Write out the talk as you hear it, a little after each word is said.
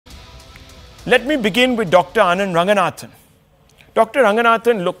Let me begin with Dr. Anand Ranganathan. Dr.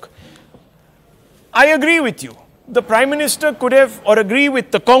 Ranganathan, look, I agree with you. The Prime Minister could have, or agree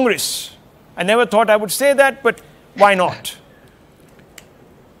with the Congress. I never thought I would say that, but why not?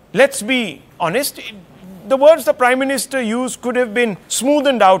 Let's be honest. The words the Prime Minister used could have been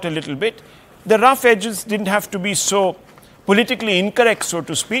smoothened out a little bit. The rough edges didn't have to be so politically incorrect, so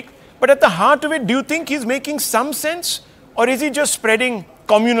to speak. But at the heart of it, do you think he's making some sense? Or is he just spreading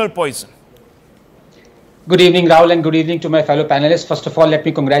communal poison? Good evening, Rahul, and good evening to my fellow panelists. First of all, let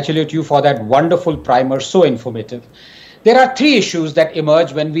me congratulate you for that wonderful primer, so informative. There are three issues that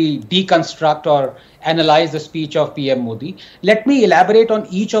emerge when we deconstruct or analyze the speech of PM Modi. Let me elaborate on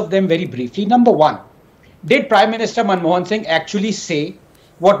each of them very briefly. Number one, did Prime Minister Manmohan Singh actually say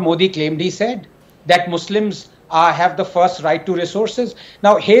what Modi claimed he said? That Muslims have the first right to resources?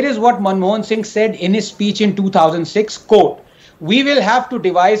 Now, here is what Manmohan Singh said in his speech in 2006, quote, "We will have to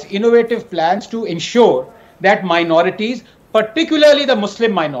devise innovative plans to ensure that minorities, particularly the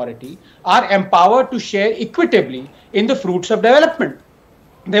Muslim minority, are empowered to share equitably in the fruits of development.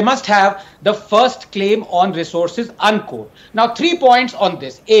 They must have the first claim on resources," unquote. Now, 3 points on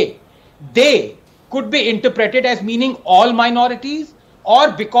this. A, they could be interpreted as meaning all minorities,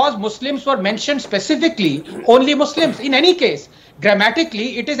 or because Muslims were mentioned specifically, only Muslims. In any case,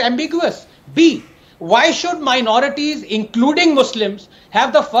 grammatically, it is ambiguous. B, why should minorities, including Muslims,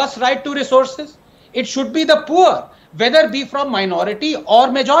 have the first right to resources? It should be the poor, whether be from minority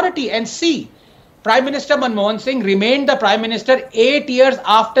or majority. And C, Prime Minister Manmohan Singh remained the Prime Minister 8 years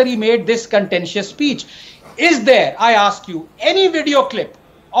after he made this contentious speech. Is there, I ask you, any video clip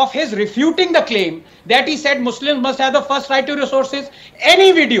of his refuting the claim that he said Muslims must have the first right to resources?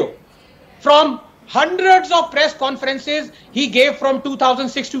 Any video from hundreds of press conferences he gave from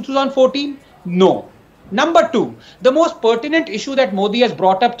 2006 to 2014? No. Number two, the most pertinent issue that Modi has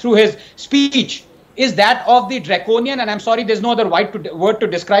brought up through his speech is that of the draconian, and I'm sorry, there's no other word to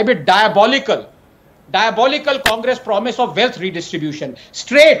describe it, diabolical Congress promise of wealth redistribution,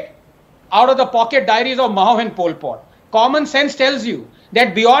 straight out of the pocket diaries of Mao and Pol Pot. Common sense tells you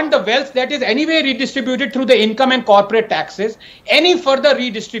that beyond the wealth that is anyway redistributed through the income and corporate taxes, any further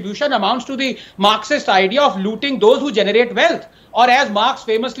redistribution amounts to the Marxist idea of looting those who generate wealth, or as Marx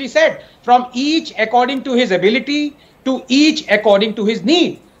famously said, from each according to his ability to each according to his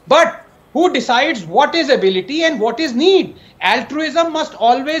need. But who decides what is ability and what is need? Altruism must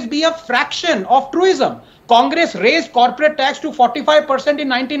always be a fraction of truism. Congress raised corporate tax to 45% in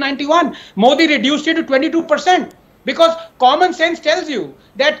 1991. Modi reduced it to 22%. Because common sense tells you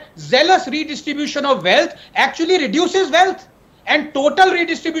that zealous redistribution of wealth actually reduces wealth. And total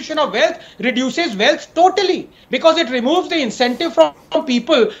redistribution of wealth reduces wealth totally. Because it removes the incentive from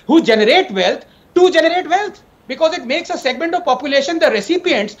people who generate wealth to generate wealth. Because it makes a segment of population, the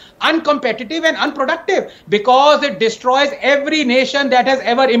recipients, uncompetitive and unproductive. Because it destroys every nation that has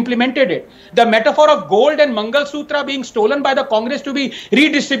ever implemented it. The metaphor of gold and mangalsutra being stolen by the Congress to be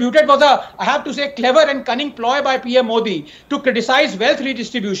redistributed was a, I have to say, clever and cunning ploy by PM Modi to criticize wealth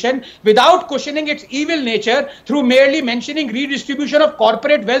redistribution without cushioning its evil nature through merely mentioning redistribution of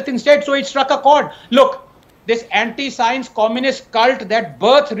corporate wealth instead. So it struck a chord. Look, this anti-science communist cult that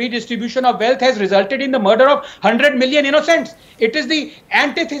birthed redistribution of wealth has resulted in the murder of 100 million innocents. It is the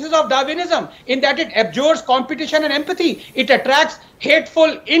antithesis of Darwinism in that it abjures competition and empathy. It attracts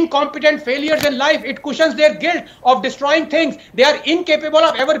hateful, incompetent failures in life. It cushions their guilt of destroying things they are incapable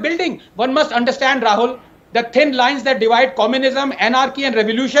of ever building. One must understand, Rahul, the thin lines that divide communism, anarchy and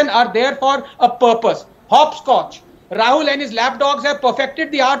revolution are there for a purpose. Hopscotch. Rahul and his lapdogs have perfected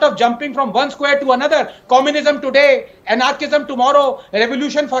the art of jumping from one square to another. Communism today, anarchism tomorrow,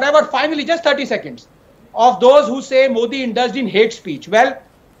 revolution forever. Finally, just 30 seconds. Of those who say Modi indulged in hate speech. Well,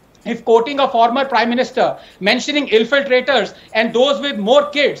 if quoting a former prime minister, mentioning infiltrators and those with more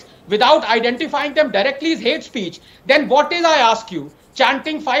kids without identifying them directly is hate speech, then what is, I ask you,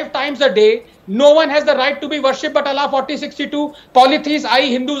 chanting 5 times a day, no one has the right to be worshipped but Allah 4062, polytheists,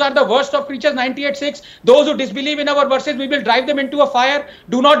 i.e. Hindus are the worst of creatures 98.6, those who disbelieve in our verses, we will drive them into a fire,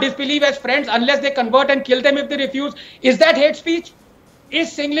 do not disbelieve as friends unless they convert and kill them if they refuse. Is that hate speech?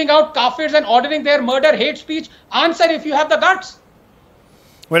 Is singling out kafirs and ordering their murder hate speech? Answer if you have the guts.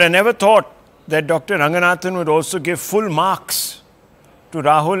 Well, I never thought that Dr. Ranganathan would also give full marks to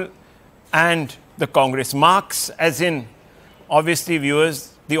Rahul and the Congress. Marx as in, obviously viewers,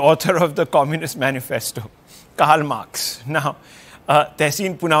 the author of the Communist Manifesto, Karl Marx. Now,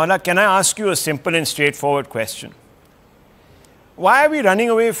 Tehseen Poonawalla, can I ask you a simple and straightforward question? Why are we running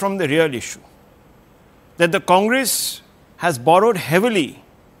away from the real issue? That the Congress has borrowed heavily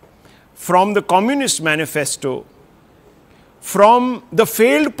from the Communist Manifesto from the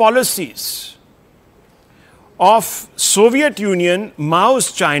failed policies of Soviet Union,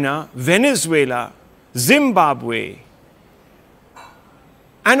 Mao's China, Venezuela, Zimbabwe,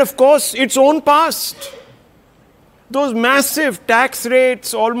 and of course its own past. Those massive tax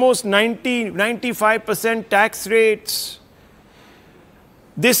rates, almost 95% tax rates.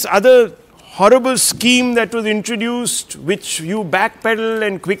 This other horrible scheme that was introduced, which you backpedaled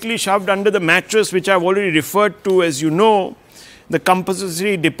and quickly shoved under the mattress, which I've already referred to, as you know, the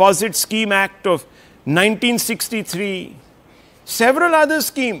Compulsory Deposit Scheme Act of 1963, several other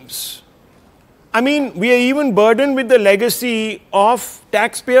schemes. I mean, we are even burdened with the legacy of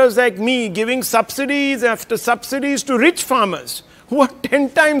taxpayers like me giving subsidies after subsidies to rich farmers who are 10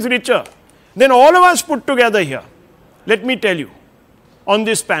 times richer than all of us put together here. Let me tell you, on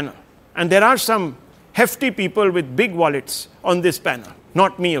this panel. And there are some hefty people with big wallets on this panel.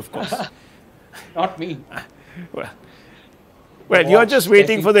 Not me, of course. Not me. Well, you're just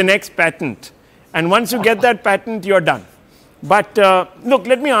waiting for the next patent. And once you get that patent, you're done. But look,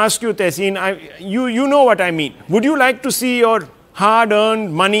 let me ask you, Tehseen, you know what I mean. Would you like to see your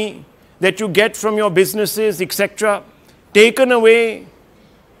hard-earned money that you get from your businesses, etc., taken away,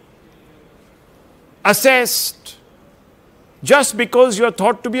 assessed, just because you are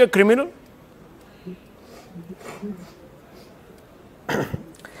thought to be a criminal?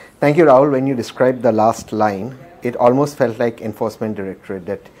 Thank you, Rahul. When you described the last line, it almost felt like Enforcement Directorate,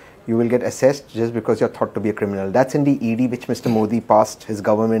 that you will get assessed just because you're thought to be a criminal. That's in the ED which Mr. Modi passed, his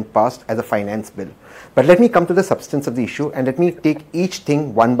government passed as a finance bill. But let me come to the substance of the issue and let me take each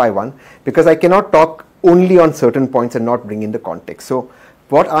thing one by one, because I cannot talk only on certain points and not bring in the context. So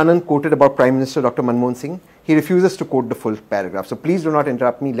what Anand quoted about Prime Minister Dr. Manmohan Singh, he refuses to quote the full paragraph. So please do not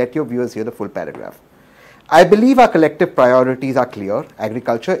interrupt me. Let your viewers hear the full paragraph. I believe our collective priorities are clear: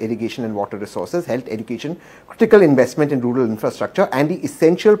 agriculture, irrigation and water resources, health, education, critical investment in rural infrastructure, and the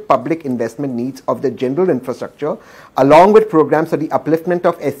essential public investment needs of the general infrastructure, along with programs for the upliftment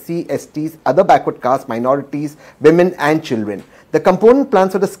of SC, STs, other backward castes, minorities, women and children. The component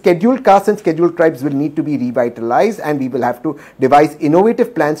plans for the scheduled castes and scheduled tribes will need to be revitalized, and we will have to devise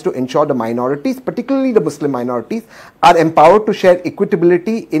innovative plans to ensure the minorities, particularly the Muslim minorities, are empowered to share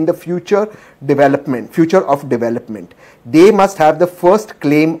equitability in the future of development. They must have the first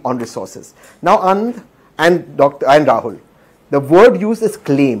claim on resources. Now, Anand and Rahul, the word used is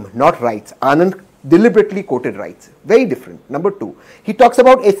claim, not rights. Anand deliberately quoted rights. Very different. Number two, he talks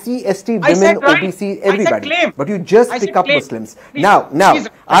about SC, ST, women, OBC, everybody. But you just pick up Muslims. Please, now,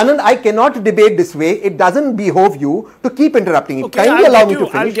 Anand, I cannot debate this way. It doesn't behove you to keep interrupting. Okay, kindly allow me to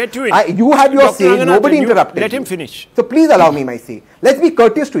finish. I'll get you in. You had your say. Nobody interrupted. Let him finish. So please allow me my say. Let's be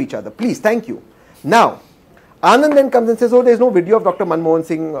courteous to each other. Please. Thank you. Now, Anand then comes and says, oh, there's no video of Dr. Manmohan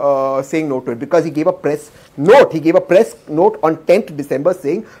Singh saying no to it, because he gave a press note. He gave a press note on 10th December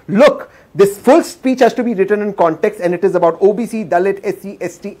saying, look, this full speech has to be written in context and it is about OBC, Dalit, SC,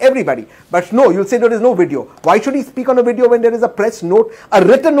 ST, everybody. But no, you'll say there is no video. Why should he speak on a video when there is a press note, a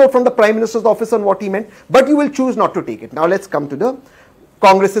written note from the Prime Minister's office on what he meant? But you will choose not to take it. Now let's come to the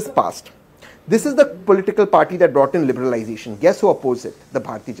Congress's past. This is the political party that brought in liberalization. Guess who opposed it? The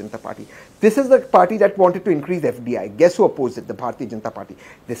Bharatiya Janata Party. This is the party that wanted to increase FDI. Guess who opposed it? The Bharatiya Janata Party.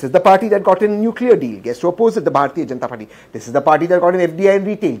 This is the party that got in a nuclear deal. Guess who opposed it? The Bharatiya Janata Party. This is the party that got in FDI in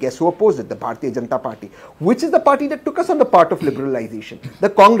retail. Guess who opposed it? The Bharatiya Janata Party. Which is the party that took us on the part of liberalization?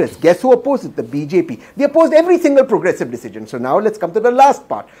 The Congress. Guess who opposed it? The BJP. They opposed every single progressive decision. So now let's come to the last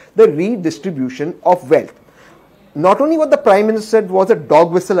part, the redistribution of wealth. Not only what the Prime Minister said was a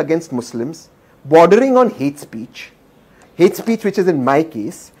dog whistle against Muslims, bordering on hate speech, which is in my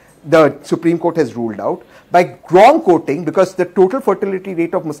case, the Supreme Court has ruled out, by wrong quoting, because the total fertility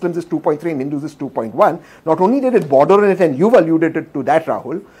rate of Muslims is 2.3 and Hindus is 2.1. Not only did it border on it, and you've alluded to that,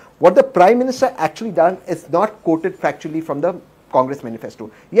 Rahul, what the Prime Minister actually done is not quoted factually from the Congress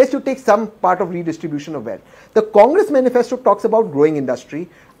manifesto. Yes, you take some part of redistribution of wealth. The Congress manifesto talks about growing industry,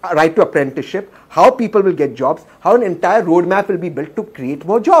 right to apprenticeship, how people will get jobs, how an entire roadmap will be built to create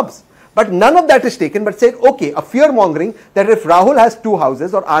more jobs. But none of that is taken, but said, okay, a fear-mongering that if Rahul has 2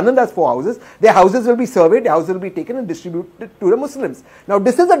 houses or Anand has 4 houses, their houses will be surveyed, their houses will be taken and distributed to the Muslims. Now,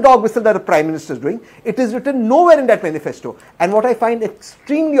 this is a dog whistle that the Prime Minister is doing. It is written nowhere in that manifesto. And what I find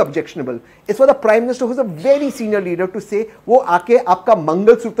extremely objectionable is for the Prime Minister, who is a very senior leader, to say, wo aake aapka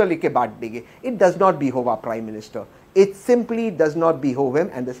mangalsutra leke baat denge. It does not behove our Prime Minister. It simply does not behove him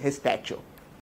and his stature.